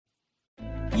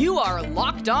You are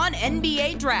Locked On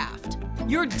NBA Draft,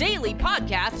 your daily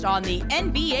podcast on the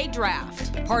NBA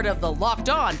Draft, part of the Locked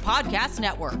On Podcast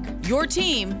Network, your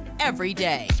team every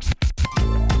day.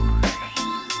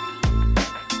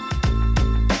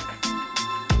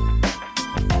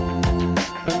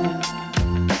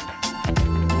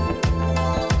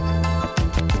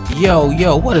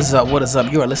 Yo, what is up?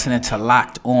 You are listening to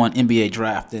Locked On NBA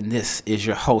Draft, and this is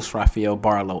your host, Rafael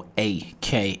Barlow,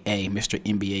 a.k.a. Mr.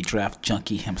 NBA Draft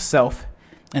Junkie himself.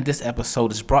 And this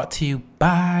episode is brought to you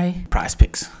by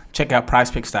PrizePicks. Check out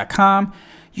PrizePicks.com,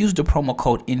 use the promo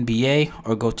code NBA,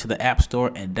 or go to the App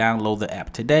Store and download the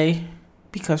app today,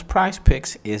 because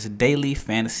PrizePicks is daily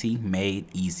fantasy made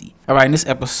easy. All right, in this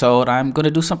episode, I'm going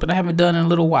to do something I haven't done in a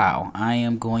little while. I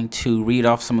am going to read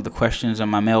off some of the questions on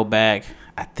my mailbag.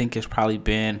 I think it's probably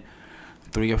been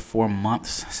 3 or 4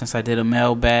 months since I did a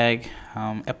mailbag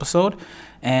episode.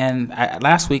 And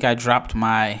last week I dropped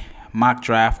my mock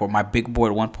draft, or my big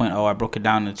board 1.0. I broke it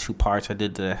down into 2 parts. I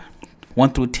did the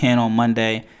 1 through 10 on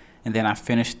Monday, and then I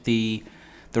finished the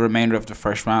remainder of the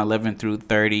first round, 11 through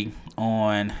 30,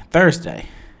 on Thursday.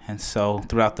 And so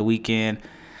throughout the weekend,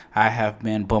 I have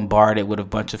been bombarded with a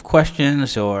bunch of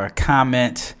questions or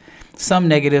comments, some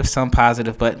negative, some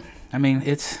positive, but I mean,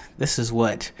 this is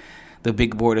what the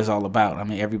big board is all about. I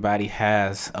mean, everybody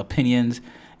has opinions,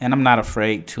 and I'm not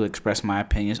afraid to express my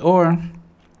opinions, or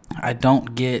I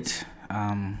don't get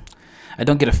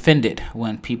offended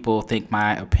when people think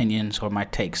my opinions or my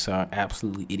takes are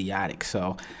absolutely idiotic.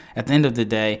 So at the end of the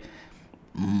day,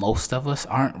 most of us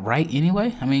aren't right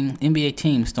anyway. I mean, NBA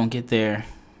teams don't get their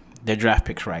draft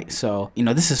picks right. So,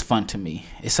 this is fun to me.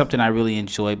 It's something I really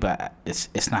enjoy, but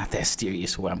it's not that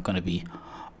serious where I'm going to be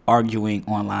arguing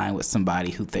online with somebody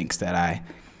who thinks that I'm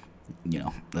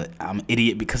an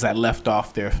idiot because I left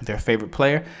off their favorite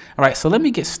player. All right, so let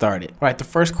me get started. All right, the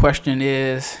first question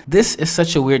is, this is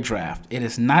such a weird draft. It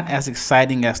is not as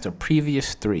exciting as the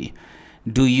previous 3.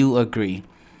 Do you agree?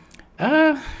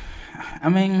 I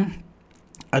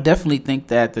definitely think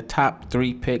that the top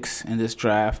 3 picks in this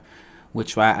draft,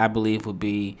 which I believe would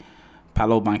be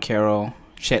Paolo Banchero,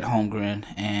 Chet Holmgren,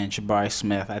 and Jabari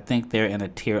Smith, I think they're in a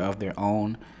tier of their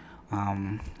own.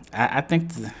 I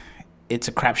think it's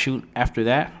a crapshoot after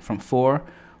that from 4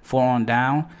 on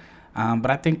down.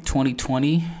 But I think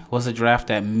 2020 was a draft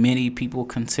that many people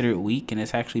considered weak, and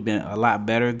it's actually been a lot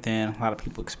better than a lot of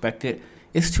people expected.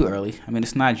 It's too early. I mean,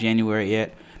 it's not January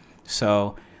yet,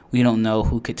 so we don't know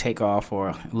who could take off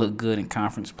or look good in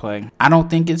conference play. I don't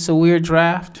think it's a weird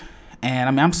draft. And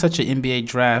I mean, I'm such an NBA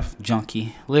draft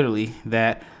junkie, literally,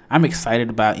 that I'm excited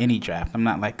about any draft. I'm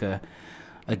not like a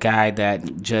guy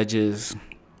that judges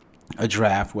a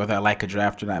draft, whether I like a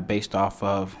draft or not, based off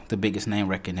of the biggest name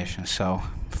recognition. So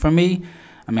for me,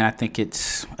 I mean, I think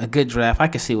it's a good draft. I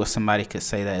could see what somebody could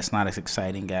say that it's not as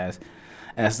exciting as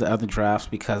the other drafts,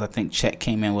 because I think Chet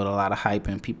came in with a lot of hype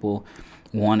and people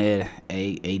wanted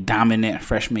a dominant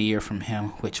freshman year from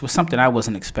him, which was something I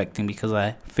wasn't expecting because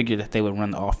I figured that they would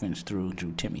run the offense through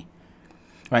Drew Timme. All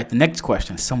right, the next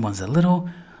question. Someone's a little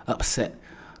upset.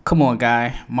 Come on,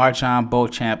 guy. MarJon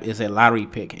Beauchamp is a lottery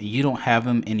pick, and you don't have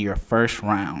him in your first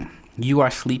round. You are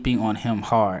sleeping on him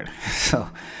hard. So,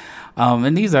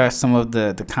 and these are some of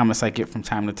the comments I get from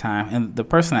time to time. And the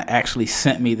person that actually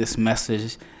sent me this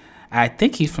message, I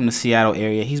think he's from the Seattle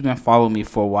area. He's been following me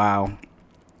for a while.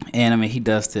 And, I mean, he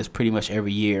does this pretty much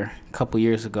every year. A couple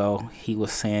years ago, he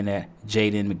was saying that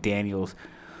Jaden McDaniels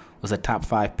was a top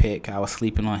 5 pick. I was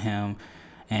sleeping on him.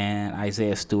 And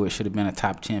Isaiah Stewart should have been a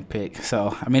top 10 pick.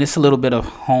 So, I mean, it's a little bit of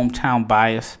hometown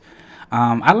bias.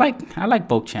 I like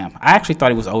Beauchamp. I actually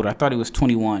thought he was older. I thought he was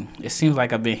 21. It seems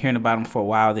like I've been hearing about him for a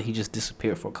while, that he just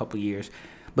disappeared for a couple years.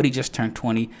 But he just turned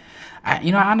 20.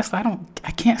 Honestly,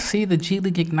 I can't see the G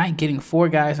League Ignite getting 4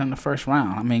 guys in the first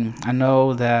round. I mean, I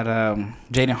know that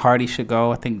Jaden Hardy should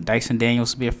go. I think Dyson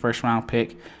Daniels will be a first-round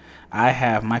pick. I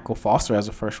have Michael Foster as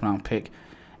a first-round pick.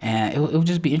 And it would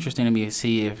just be interesting to me to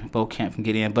see if Beauchamp can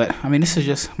get in. But, I mean, this is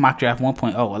just mock draft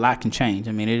 1.0. A lot can change.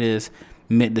 I mean, it is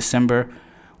mid-December.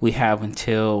 We have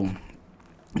until,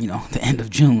 the end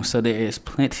of June. So there is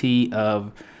plenty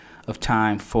of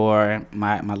time for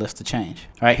my list to change.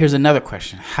 All right, here's another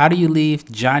question. How do you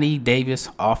leave Johnny Davis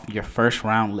off your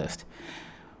first-round list?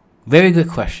 Very good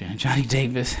question. Johnny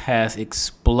Davis has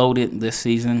exploded this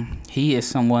season. He is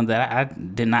someone that I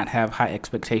did not have high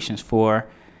expectations for.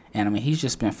 And, I mean, he's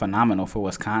just been phenomenal for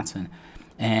Wisconsin.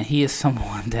 And he is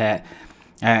someone that,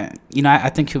 I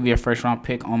think he'll be a first-round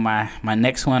pick on my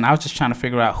next one. I was just trying to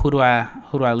figure out who do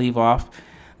I leave off.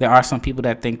 There are some people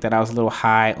that think that I was a little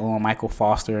high on Michael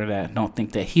Foster, that don't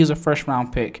think that he's a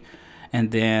first-round pick. And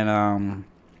then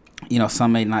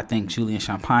Some may not think Julian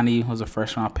Champagny was a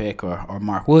first-round pick, or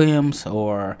Mark Williams,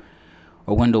 or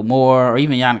Wendell Moore, or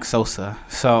even Yannick Sosa.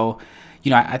 So,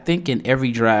 I think in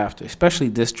every draft, especially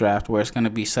this draft, where it's going to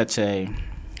be such a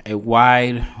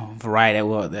wide variety,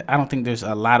 I don't think there's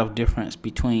a lot of difference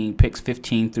between picks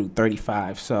 15 through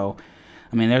 35. So,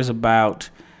 there's about,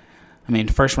 the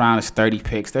first round is 30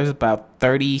 picks. There's about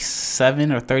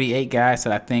 37 or 38 guys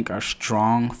that I think are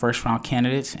strong first-round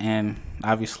candidates, and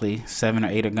obviously 7 or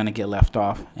 8 are going to get left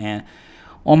off. And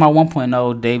on my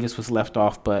 1.0, Davis was left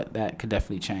off, but that could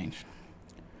definitely change.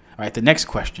 All right, the next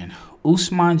question.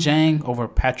 Ousmane Dieng over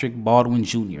Patrick Baldwin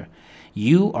Jr.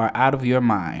 You are out of your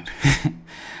mind.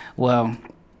 Well,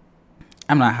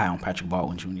 I'm not high on Patrick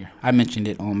Baldwin Jr. I mentioned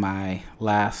it on my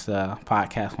last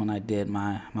podcast when I did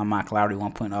my mock lottery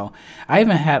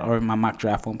 1.0. Or my mock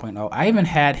draft 1.0. I even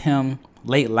had him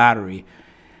late lottery.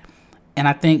 And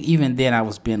I think even then I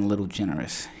was being a little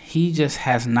generous. He just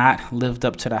has not lived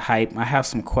up to the hype. I have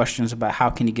some questions about how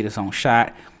can he get his own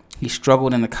shot. He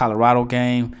struggled in the Colorado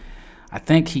game. I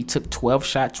think he took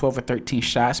 12 or 13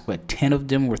 shots, but 10 of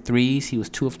them were threes. He was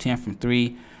 2 of 10 from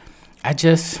 3.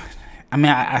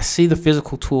 I see the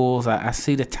physical tools. I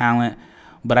see the talent,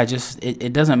 but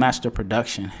it doesn't match the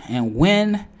production. And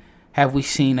when have we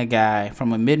seen a guy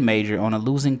from a mid-major on a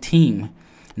losing team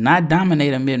not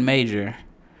dominate a mid-major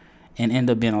and end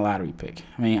up being a lottery pick?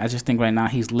 I just think right now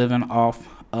he's living off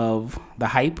of the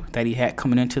hype that he had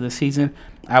coming into the season.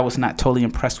 I was not totally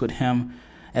impressed with him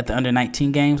at the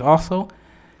under-19 games also.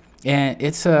 And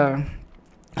it's a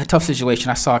tough situation.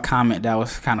 I saw a comment that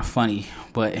was kind of funny,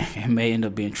 but it may end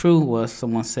up being true. Was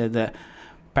someone said that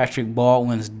Patrick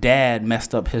Baldwin's dad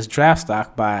messed up his draft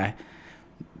stock by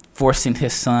forcing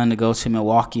his son to go to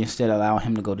Milwaukee instead of allowing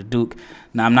him to go to Duke.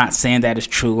 Now, I'm not saying that is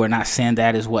true or not saying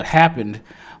that is what happened,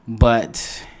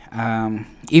 but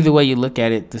either way you look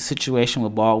at it, the situation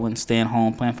with Baldwin staying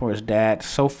home, playing for his dad,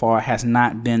 so far has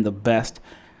not been the best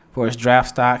for his draft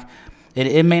stock.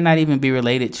 It may not even be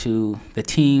related to the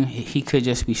team. He could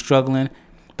just be struggling.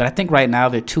 But I think right now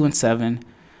they're 2-7,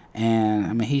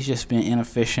 and he's just been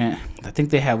inefficient. I think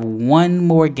they have one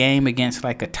more game against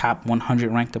like a top 100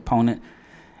 ranked opponent,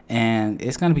 and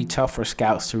it's going to be tough for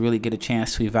scouts to really get a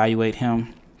chance to evaluate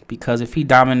him, because if he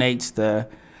dominates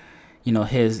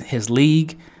his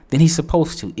league, then he's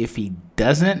supposed to. If he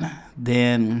doesn't,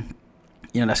 then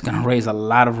that's going to raise a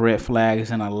lot of red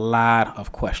flags and a lot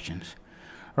of questions.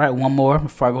 All right, one more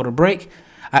before I go to break.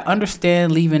 I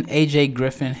understand leaving A.J.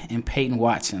 Griffin and Peyton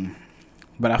Watson,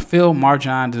 but I feel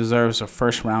MarJon deserves a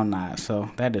first-round nod.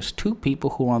 So that is 2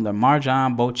 people who are on the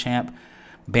MarJon Beauchamp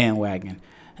bandwagon.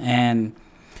 And,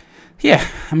 yeah,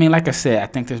 like I said, I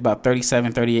think there's about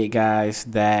 37, 38 guys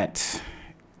that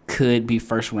could be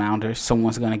first-rounders.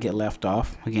 Someone's going to get left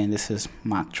off. Again, this is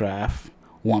mock draft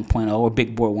 1.0 or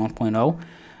big board 1.0.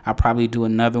 I'll probably do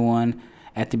another one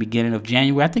at the beginning of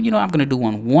January. I think, I'm going to do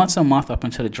one once a month up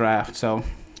until the draft. So,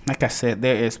 like I said,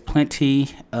 there is plenty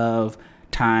of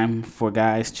time for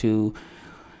guys to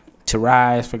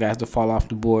rise, for guys to fall off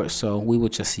the board. So, we will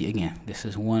just see. Again, this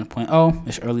is 1.0.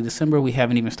 It's early December. We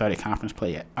haven't even started conference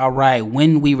play yet. All right,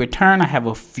 when we return, I have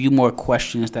a few more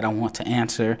questions that I want to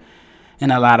answer.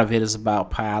 And a lot of it is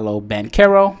about Paolo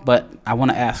Banchero. But I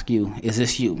want to ask you, is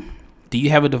this you? Do you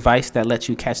have a device that lets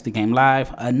you catch the game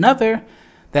live? Another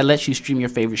that lets you stream your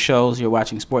favorite shows? You're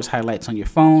watching sports highlights on your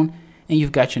phone, and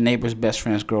you've got your neighbors, best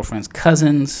friends, girlfriends,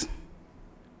 cousins,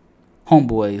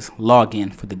 homeboys log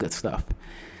in for the good stuff.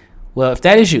 Well, if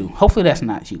that is you, hopefully that's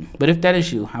not you, but if that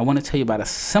is you, I want to tell you about a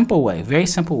simple way, very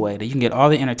simple way, that you can get all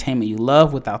the entertainment you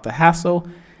love without the hassle,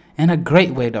 and a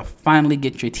great way to finally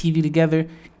get your TV together.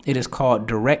 It is called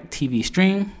DirecTV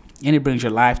Stream, and it brings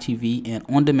your live TV and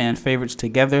on-demand favorites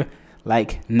together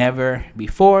like never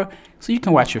before, so you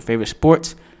can watch your favorite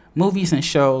sports, movies, and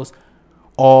shows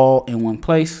all in one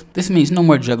place. This means no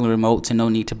more juggling remotes and no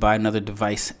need to buy another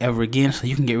device ever again, so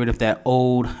you can get rid of that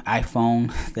old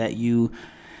iPhone that you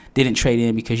didn't trade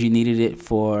in because you needed it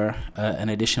for an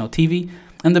additional TV.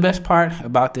 And the best part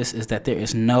about this is that there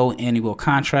is no annual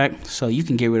contract, so you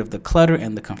can get rid of the clutter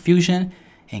and the confusion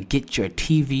and get your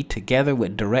TV together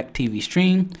with DirecTV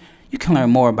Stream. You can learn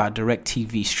more about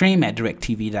DirecTV Stream at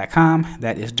directtv.com.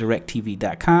 That is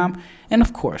directtv.com. And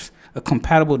of course, a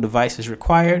compatible device is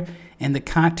required, and the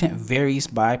content varies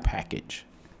by package.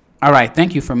 All right,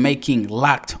 thank you for making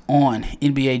Locked On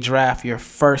NBA Draft your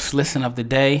first listen of the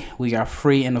day. We are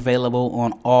free and available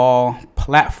on all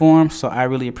platforms, so I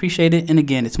really appreciate it. And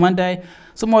again, it's Monday,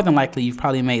 so more than likely you've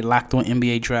probably made Locked On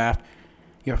NBA Draft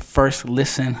your first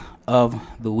listen of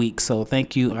the week. So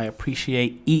thank you. I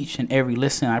appreciate each and every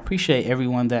listen. I appreciate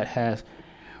everyone that has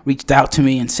reached out to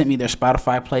me and sent me their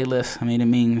Spotify playlist. I mean, it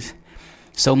means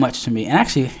so much to me. And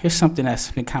actually, here's something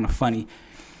that's been kind of funny.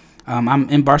 I'm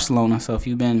in Barcelona, so if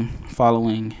you've been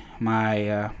following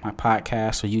my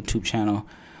podcast or YouTube channel,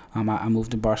 I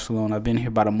moved to Barcelona. I've been here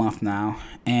about a month now,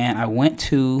 and I went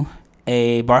to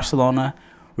a Barcelona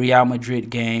Real Madrid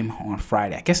game on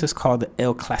Friday. I guess it's called the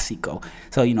El Clasico.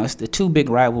 So, it's the two big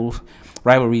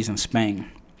rivalries in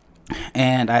Spain.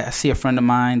 And I see a friend of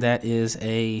mine that is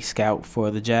a scout for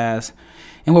the Jazz,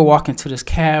 and we're walking to this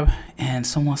cab, and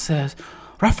someone says,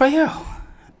 "Rafael,"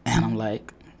 and I'm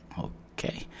like,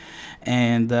 okay.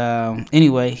 And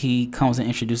anyway, he comes and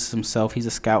introduces himself. He's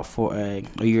a scout for a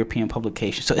European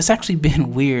publication. So it's actually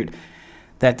been weird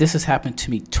that this has happened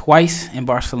to me twice in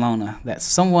Barcelona, that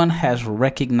someone has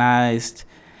recognized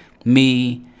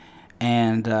me.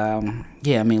 And,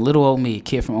 little old me, a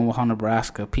kid from Omaha,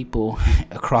 Nebraska, people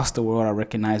across the world are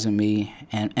recognizing me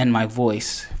and my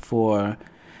voice for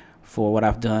what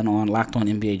I've done on Locked On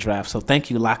NBA Draft. So thank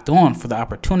you, Locked On, for the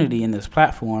opportunity in this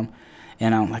platform.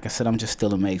 And like I said, I'm just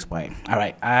still amazed by it. All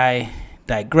right, I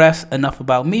digress. Enough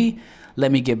about me.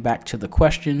 Let me get back to the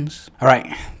questions. All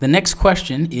right, the next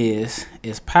question is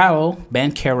Paolo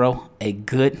Banchero a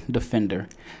good defender?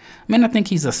 I mean, I think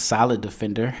he's a solid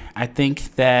defender. I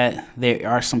think that there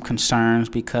are some concerns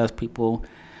because people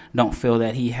don't feel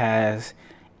that he has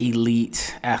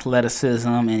elite athleticism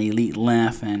and elite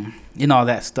length and all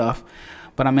that stuff.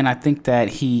 But, I mean, I think that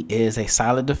he is a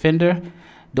solid defender.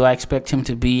 Do I expect him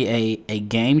to be a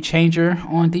game changer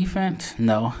on defense?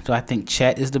 No. Do I think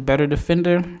Chet is the better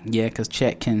defender? Yeah, because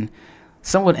Chet can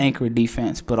somewhat anchor a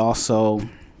defense, but also,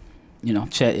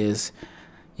 Chet is,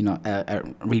 a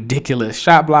ridiculous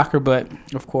shot blocker. But,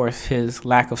 of course, his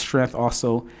lack of strength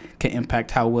also can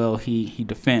impact how well he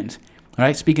defends. All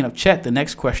right, speaking of Chet, the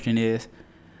next question is,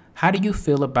 how do you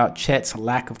feel about Chet's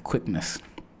lack of quickness?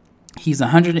 He's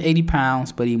 180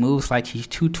 pounds, but he moves like he's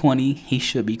 220. He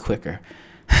should be quicker.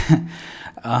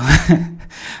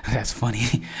 That's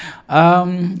funny.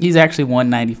 He's actually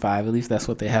 195. At least that's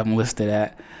what they have him listed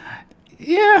at.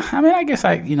 Yeah, I mean, I guess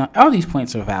all these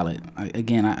points are valid.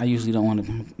 I usually don't want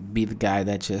to be the guy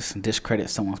that just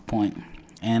discredits someone's point.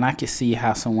 And I can see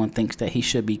how someone thinks that he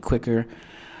should be quicker.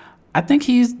 I think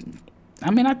his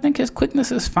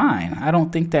quickness is fine. I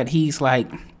don't think that he's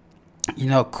like,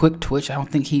 quick twitch. I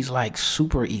don't think he's like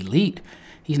super elite.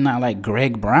 He's not like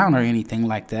Greg Brown or anything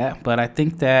like that, but I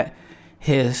think that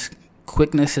his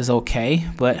quickness is okay,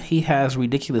 but he has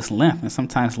ridiculous length, and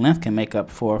sometimes length can make up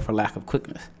for lack of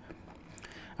quickness.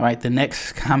 All right, the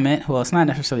next comment, well, it's not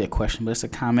necessarily a question, but it's a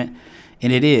comment,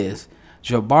 and it is,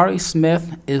 Jabari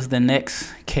Smith is the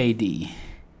next KD.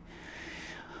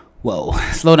 Whoa,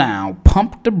 slow down,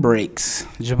 pump the brakes.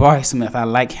 Jabari Smith, I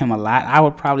like him a lot. I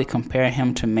would probably compare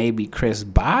him to maybe Chris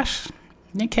Bosh.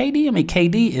 And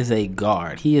KD is a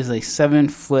guard. He is a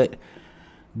 7-foot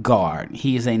guard.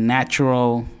 He is a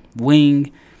natural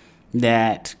wing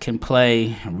that can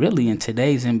play really in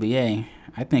today's NBA.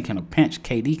 I think in a pinch,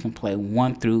 KD can play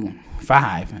 1 through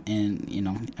 5.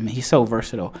 And, he's so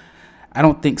versatile. I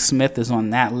don't think Smith is on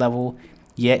that level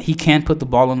yet. He can put the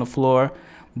ball on the floor,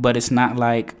 but it's not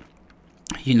like,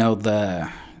 like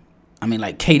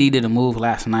KD did a move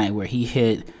last night where he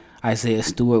hit Isaiah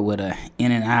Stewart with a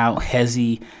in and out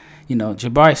hezzy.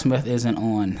 Jabari Smith isn't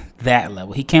on that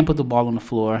level. He can't put the ball on the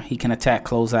floor. He can attack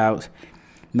closeouts,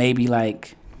 maybe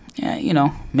maybe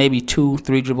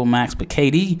 2-3 dribble max. But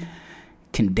KD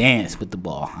can dance with the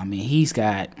ball. I mean, KD's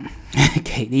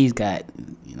got,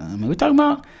 we're talking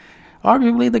about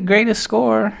arguably the greatest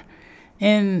scorer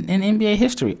in NBA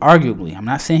history, arguably. I'm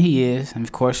not saying he is. And,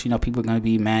 of course, people are going to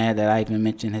be mad that I even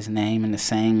mentioned his name in the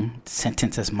same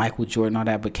sentence as Michael Jordan and all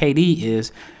that. But KD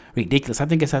is ridiculous. I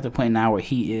think it's at the point now where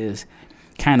he is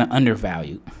kind of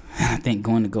undervalued. I think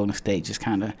going to Golden State just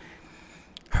kind of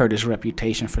hurt his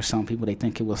reputation for some people. They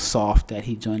think it was soft that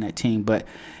he joined that team. But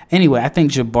anyway, I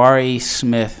think Jabari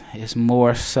Smith is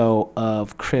more so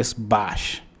of Chris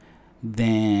Bosh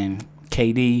than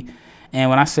KD. And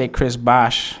when I say Chris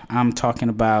Bosh, I'm talking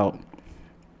about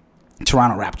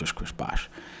Toronto Raptors Chris Bosh.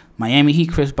 Miami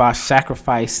Heat Chris Bosh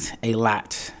sacrificed a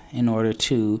lot in order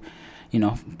to,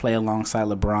 play alongside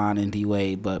LeBron and D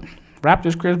Wade. But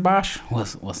Raptors Chris Bosh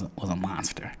was a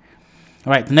monster.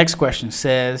 All right, the next question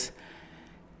says,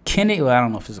 I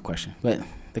don't know if it's a question, but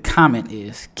the comment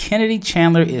is, Kennedy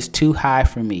Chandler is too high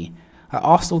for me. I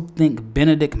also think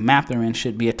Benedict Mathurin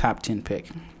should be a top 10 pick.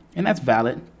 And that's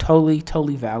valid. Totally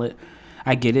valid.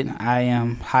 I get it. I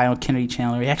am high on Kennedy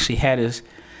Chandler. He actually had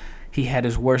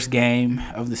his worst game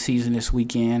of the season this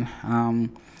weekend.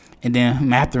 And then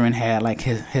Mathurin had like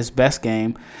his best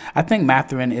game. I think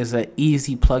Mathurin is an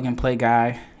easy plug and play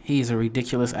guy He's a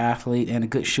ridiculous athlete and a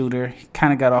good shooter. He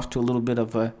kind of got off to a little bit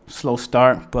of a slow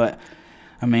start, but,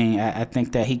 I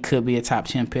think that he could be a top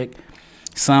 10 pick.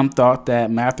 Some thought that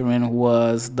Mathurin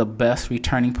was the best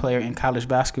returning player in college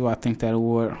basketball. I think that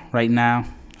award right now,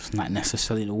 it's not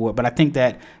necessarily the award, but I think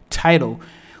that title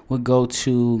would go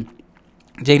to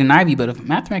Jaden Ivey. But if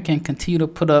Mathurin can continue to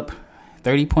put up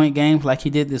 30-point games like he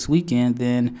did this weekend,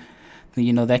 then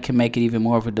that can make it even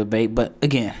more of a debate. But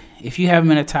again, if you have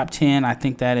him in the top 10, I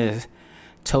think that is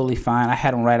totally fine. I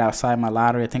had him right outside my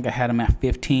lottery. I think I had him at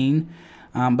 15,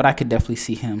 but I could definitely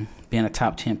see him being a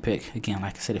top 10 pick. Again,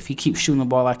 like I said, if he keeps shooting the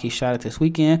ball like he shot it this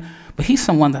weekend, but he's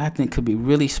someone that I think could be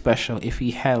really special if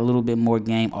he had a little bit more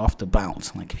game off the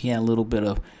bounce. Like if he had a little bit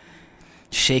of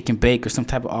shake and bake or some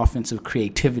type of offensive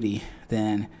creativity,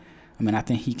 then, I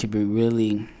think he could be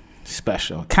really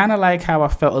special. Kind of like how I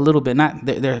felt a little bit.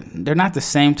 They're not the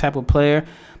same type of player,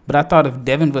 but I thought if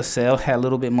Devin Vassell had a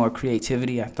little bit more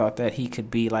creativity, I thought that he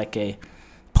could be like a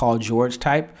Paul George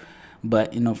type.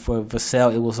 But, for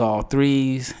Vassell, it was all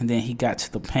threes, and then he got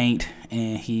to the paint,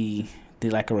 and he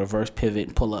did like a reverse pivot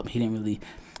and pull up. He didn't really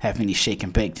have any shake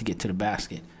and bake to get to the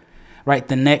basket. Right,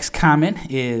 the next comment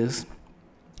is,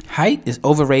 height is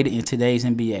overrated in today's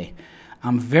NBA.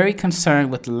 I'm very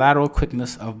concerned with the lateral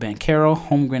quickness of Banchero,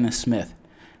 Holmgren, and Smith.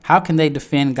 How can they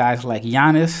defend guys like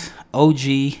Giannis,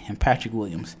 OG, and Patrick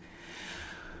Williams?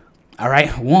 All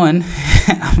right, one,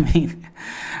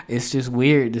 it's just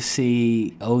weird to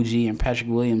see OG and Patrick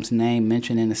Williams' name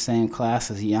mentioned in the same class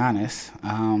as Giannis.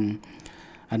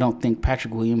 I don't think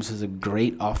Patrick Williams is a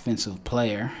great offensive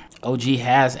player. OG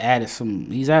has added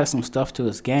some stuff to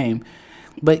his game,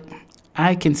 but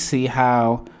I can see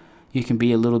how you can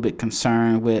be a little bit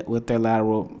concerned with their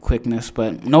lateral quickness,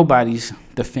 but nobody's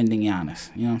defending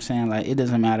Giannis. You know what I'm saying? Like, it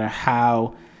doesn't matter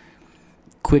how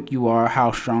quick you are,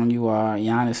 how strong you are.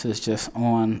 Giannis is just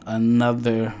on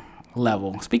another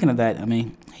level. Speaking of that,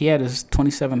 he had his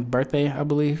 27th birthday, I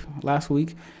believe, last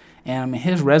week. And,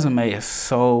 his resume is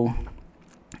so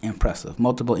impressive.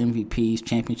 Multiple MVPs,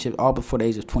 championships, all before the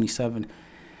age of 27.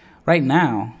 Right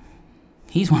now,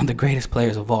 he's one of the greatest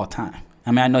players of all time.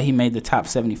 I know he made the top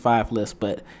 75 list,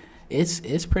 but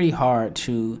it's pretty hard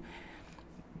to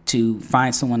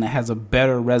find someone that has a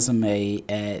better resume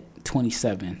at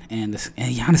 27. And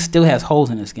Giannis still has holes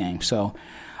in his game. So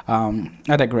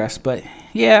I digress. But,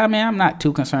 yeah, I'm not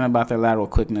too concerned about their lateral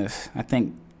quickness. I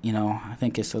think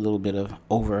it's a little bit of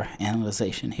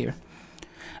over-analyzation here.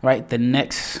 All right, the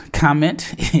next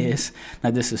comment is,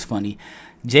 now this is funny,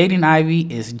 Jaden Ivey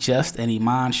is just an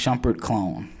Iman Shumpert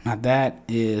clone. Now that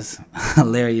is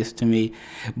hilarious to me.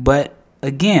 But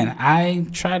again, I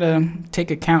try to take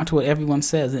account to what everyone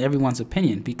says and everyone's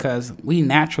opinion, because we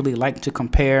naturally like to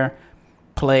compare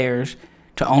players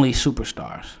to only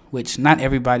superstars, which not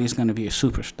everybody's going to be a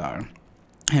superstar.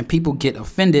 And people get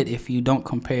offended if you don't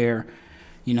compare,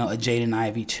 a Jaden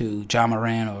Ivey to Ja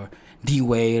Morant or D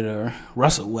Wade or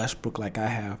Russell Westbrook like I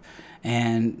have.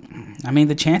 And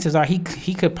the chances are he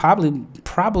could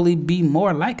probably be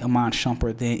more like Iman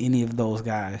Shumpert than any of those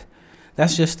guys.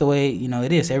 That's just the way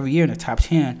it is. Every year in the top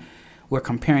 10, we're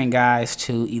comparing guys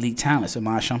to elite talents.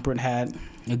 Iman Shumpert had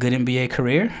a good NBA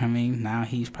career. Now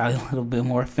he's probably a little bit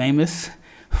more famous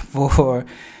for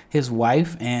his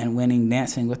wife and winning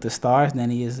Dancing with the Stars than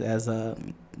he is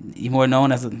more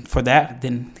known for that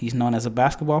than he's known as a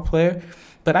basketball player.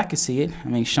 But I could see it.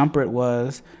 Shumpert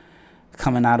was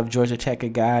coming out of Georgia Tech, a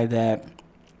guy that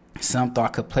some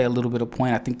thought could play a little bit of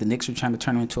point. I think the Knicks were trying to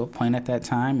turn him into a point at that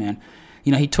time. And,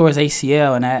 he tore his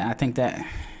ACL, and I think that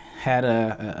had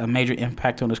a major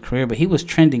impact on his career. But he was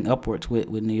trending upwards with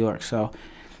New York. So,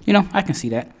 I can see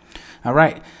that. All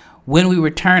right. When we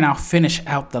return, I'll finish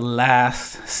out the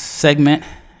last segment.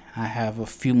 I have a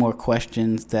few more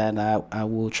questions that I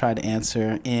will try to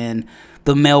answer in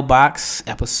the mailbox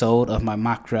episode of my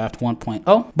Mock Draft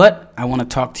 1.0. But I want to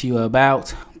talk to you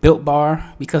about Built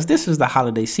Bar, because this is the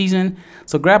holiday season.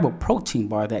 So grab a protein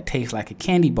bar that tastes like a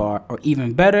candy bar, or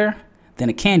even better than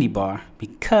a candy bar,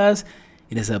 because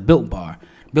it is a Built Bar.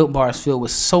 Built Bar is filled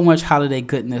with so much holiday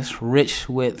goodness, rich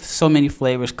with so many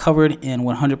flavors, covered in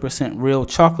 100% real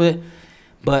chocolate,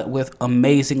 but with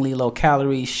amazingly low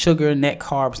calories, sugar, net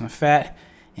carbs, and fat,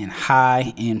 and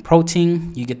high in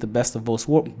protein. You get the best of both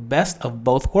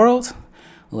worlds.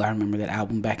 I remember that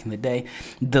album back in the day.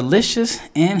 Delicious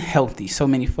and healthy. So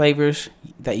many flavors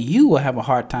that you will have a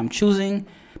hard time choosing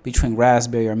between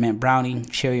raspberry or mint brownie,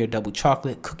 cherry or double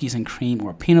chocolate, cookies and cream,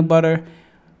 or peanut butter.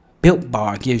 Built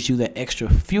Bar gives you the extra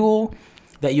fuel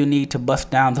that you need to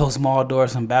bust down those mall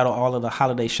doors and battle all of the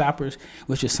holiday shoppers,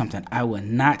 which is something I would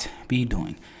not be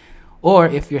doing. Or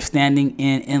if you're standing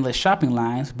in endless shopping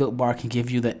lines, Built Bar can give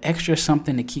you the extra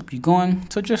something to keep you going.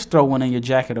 So just throw one in your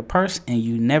jacket or purse, and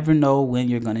you never know when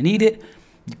you're going to need it,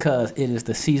 because it is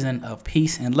the season of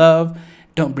peace and love.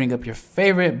 Don't bring up your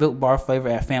favorite Built Bar flavor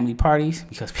at family parties,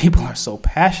 because people are so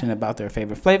passionate about their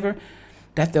favorite flavor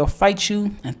that they'll fight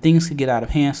you and things could get out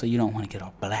of hand, so you don't want to get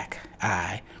a black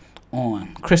eye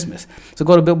on Christmas. So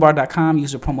go to BuiltBar.com,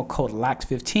 use the promo code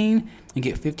LOCKED15 and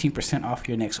get 15% off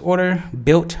your next order.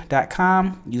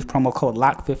 Built.com, use promo code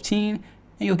LOCKED15 and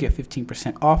you'll get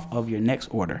 15% off of your next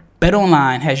order.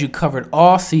 BetOnline has you covered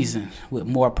all season with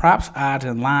more props, odds,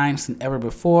 and lines than ever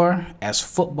before as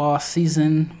football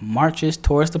season marches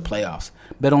towards the playoffs.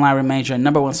 BetOnline remains your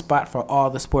number one spot for all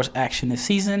the sports action this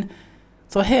season.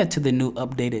 So head to the new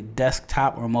updated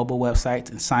desktop or mobile websites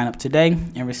and sign up today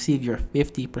and receive your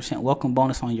 50% welcome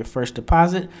bonus on your first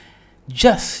deposit.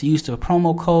 Just use the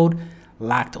promo code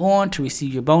LOCKEDON to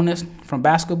receive your bonus. From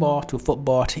basketball to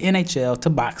football to NHL to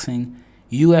boxing,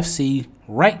 UFC,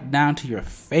 right down to your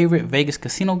favorite Vegas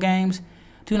casino games.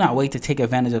 Do not wait to take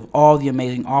advantage of all the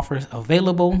amazing offers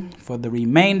available for the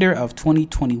remainder of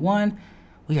 2021.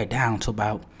 We are down to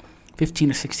about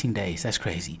 15 or 16 days. That's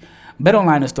crazy.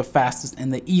 BetOnline is the fastest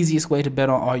and the easiest way to bet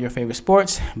on all your favorite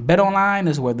sports. BetOnline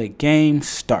is where the game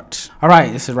starts. All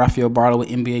right, this is Rafael Barlow with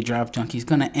NBA Draft Junkies.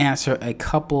 Going to answer a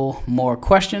couple more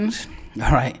questions.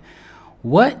 All right,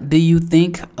 what do you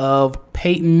think of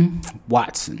Peyton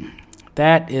Watson?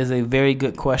 That is a very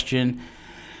good question.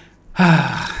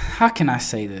 How can I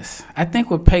say this? I think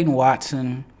with Peyton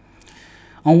Watson,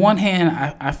 on one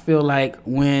hand, I feel like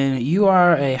when you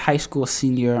are a high school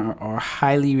senior or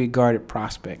highly regarded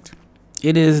prospect,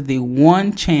 it is the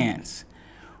one chance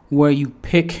where you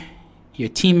pick your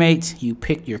teammates, you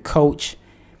pick your coach,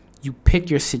 you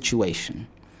pick your situation.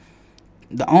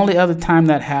 The only other time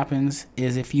that happens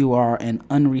is if you are an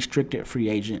unrestricted free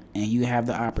agent and you have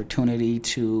the opportunity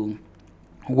to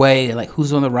weigh like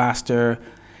who's on the roster,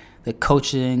 the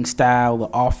coaching style, the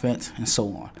offense, and so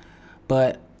on.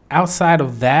 But outside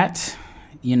of that,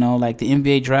 like the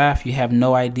NBA draft, you have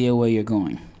no idea where you're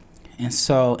going. And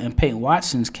so in Peyton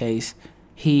Watson's case,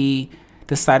 he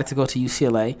decided to go to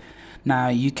UCLA. Now,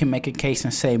 you can make a case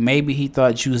and say maybe he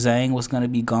thought Juzang was going to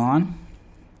be gone.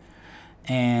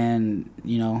 And,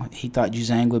 he thought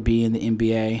Juzang would be in the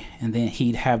NBA and then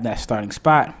he'd have that starting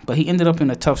spot. But he ended up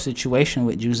in a tough situation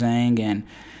with Juzang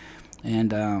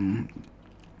and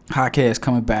Jaquez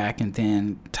coming back, and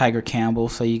then Tiger Campbell.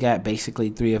 So you got basically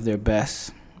three of their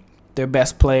best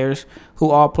players who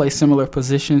all play similar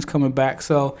positions coming back.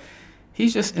 So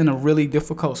he's just in a really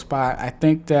difficult spot. I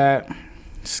think that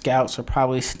scouts are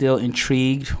probably still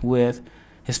intrigued with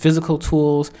his physical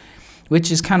tools,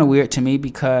 which is kind of weird to me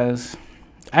because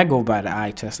I go by the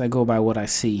eye test. I go by what I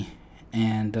see.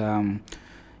 And,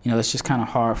 it's just kind of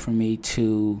hard for me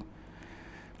to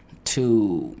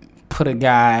put a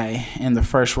guy in the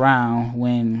first round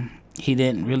when he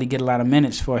didn't really get a lot of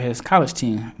minutes for his college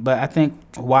team. But I think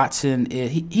Watson,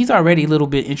 he's already a little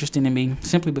bit interesting to me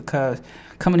simply because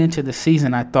coming into the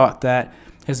season, I thought that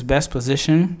his best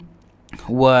position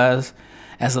was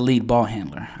as a lead ball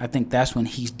handler. I think that's when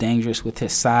he's dangerous with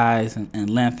his size and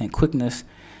length and quickness,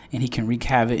 and he can wreak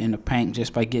havoc in the paint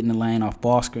just by getting the lane off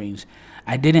ball screens.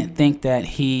 I didn't think that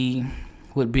he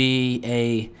would be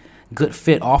a good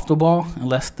fit off the ball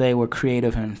unless they were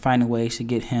creative and finding ways to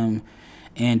get him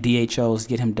in DHOs,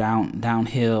 get him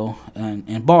downhill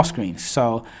and ball screens.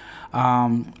 So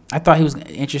I thought he was an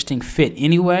interesting fit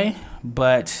anyway,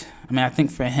 but I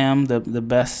think for him the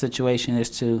best situation is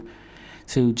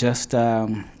to just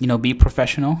be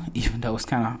professional, even though it's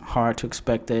kind of hard to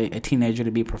expect a teenager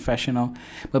to be professional.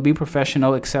 But be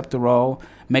professional, accept the role,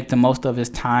 make the most of his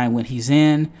time when he's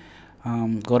in,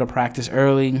 go to practice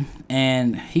early,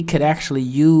 and he could actually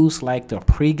use like the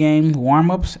pregame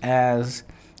warm-ups as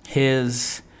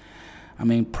his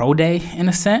pro day in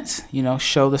a sense.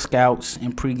 Show the scouts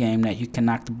in pregame that you can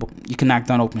knock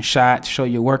down open shots, show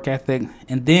your work ethic,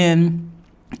 and then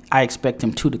I expect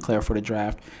him to declare for the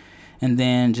draft. And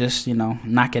then just,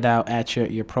 knock it out at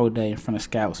your pro day in front of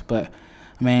scouts. But,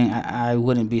 I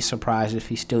wouldn't be surprised if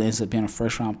he still ends up being a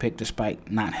first-round pick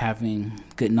despite not having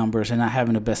good numbers and not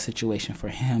having the best situation for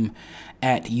him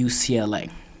at UCLA.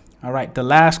 All right, the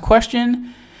last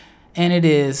question, and it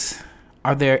is,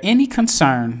 are there any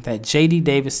concern that J.D.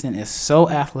 Davison is so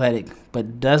athletic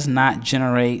but does not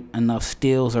generate enough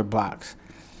steals or blocks?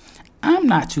 I'm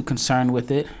not too concerned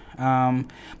with it,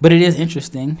 but it is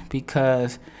interesting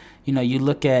because – you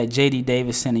look at J.D.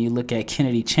 Davison and you look at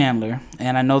Kennedy Chandler,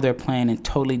 and I know they're playing in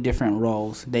totally different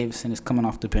roles. Davison is coming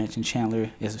off the bench and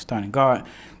Chandler is a starting guard.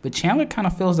 But Chandler kind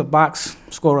of fills the box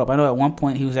score up. I know at one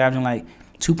point he was averaging like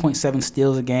 2.7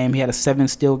 steals a game. He had a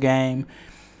 7-steal game,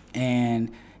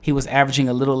 and he was averaging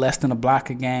a little less than a block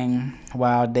a game,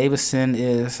 while Davison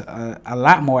is a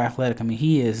lot more athletic. I mean,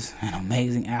 he is an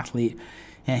amazing athlete,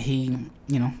 and he,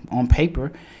 on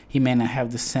paper, he may not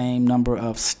have the same number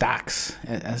of stocks,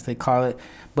 as they call it,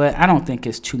 but I don't think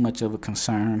it's too much of a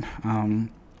concern. I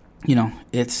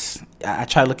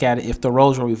try to look at it, if the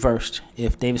roles were reversed,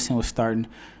 if Davison was starting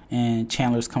and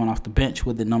Chandler's coming off the bench,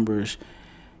 would the numbers,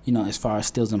 as far as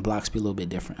steals and blocks, be a little bit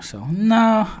different? So,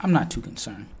 no, I'm not too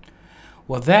concerned.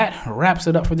 Well, that wraps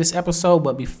it up for this episode.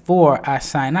 But before I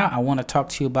sign out, I want to talk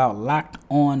to you about Locked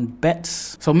On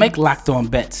Bets. So make Locked On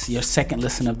Bets your second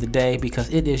listen of the day,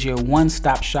 because it is your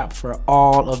one-stop shop for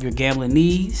all of your gambling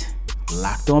needs.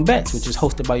 Locked On Bets, which is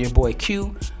hosted by your boy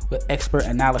Q, with expert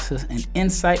analysis and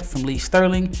insight from Lee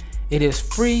Sterling. It is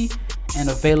free and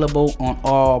available on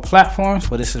all platforms.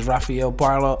 But this is Rafael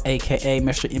Barlow, aka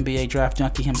Mr. NBA Draft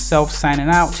Junkie himself, signing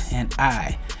out, and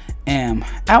I am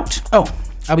out.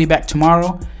 I'll be back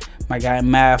tomorrow. My guy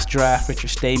Mavs Draft, Richard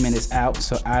Statement, is out,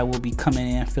 so I will be coming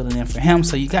in, filling in for him.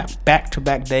 So you got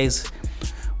back-to-back days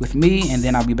with me, and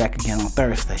then I'll be back again on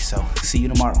Thursday. So see you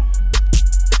tomorrow.